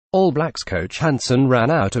All Blacks coach Hansen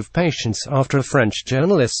ran out of patience after a French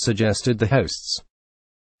journalist suggested the hosts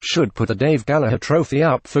should put the Dave Gallagher Trophy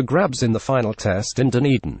up for grabs in the final test in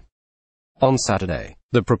Dunedin. On Saturday,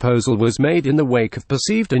 the proposal was made in the wake of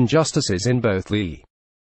perceived injustices in both the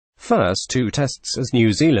first two tests as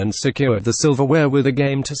New Zealand secured the silverware with a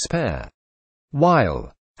game to spare.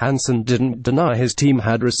 While Hansen didn't deny his team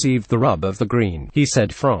had received the rub of the green, he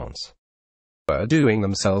said France were doing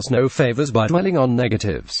themselves no favours by dwelling on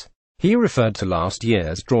negatives. He referred to last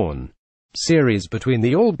year's drawn series between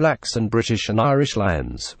the All Blacks and British and Irish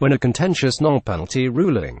Lions, when a contentious non-penalty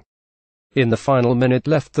ruling in the final minute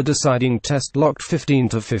left the deciding test locked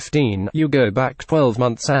 15-15. You go back 12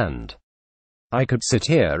 months and I could sit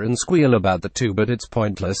here and squeal about the two, but it's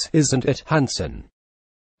pointless, isn't it? Hansen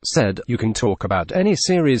said. You can talk about any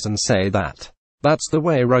series and say that that's the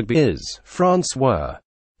way rugby is. France were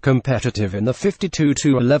competitive in the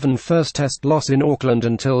 52-11 first test loss in Auckland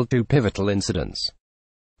until two pivotal incidents.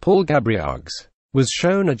 Paul Gabriags was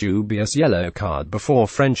shown a dubious yellow card before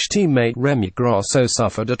French teammate Rémi Grosso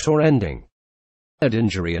suffered a toe-ending head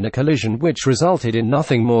injury in a collision which resulted in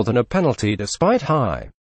nothing more than a penalty despite high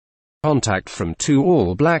contact from two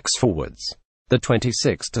All Blacks forwards. The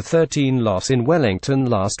 26-13 loss in Wellington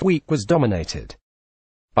last week was dominated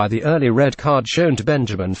by the early red card shown to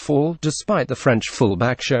Benjamin Fall, despite the French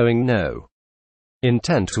fullback showing no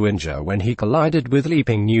intent to injure when he collided with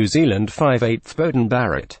leaping New Zealand 5/8 Beauden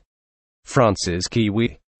Barrett. France's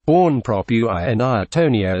Kiwi-born prop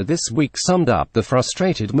Antonio this week summed up the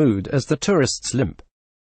frustrated mood as the tourists limp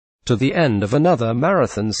to the end of another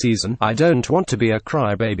marathon season. I don't want to be a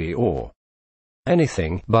crybaby or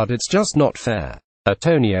anything, but it's just not fair.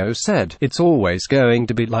 Antonio said, it's always going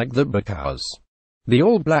to be like that because the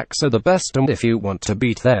All Blacks are the best, and if you want to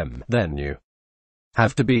beat them, then you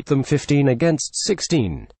have to beat them 15 against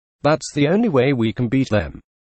 16. That's the only way we can beat them.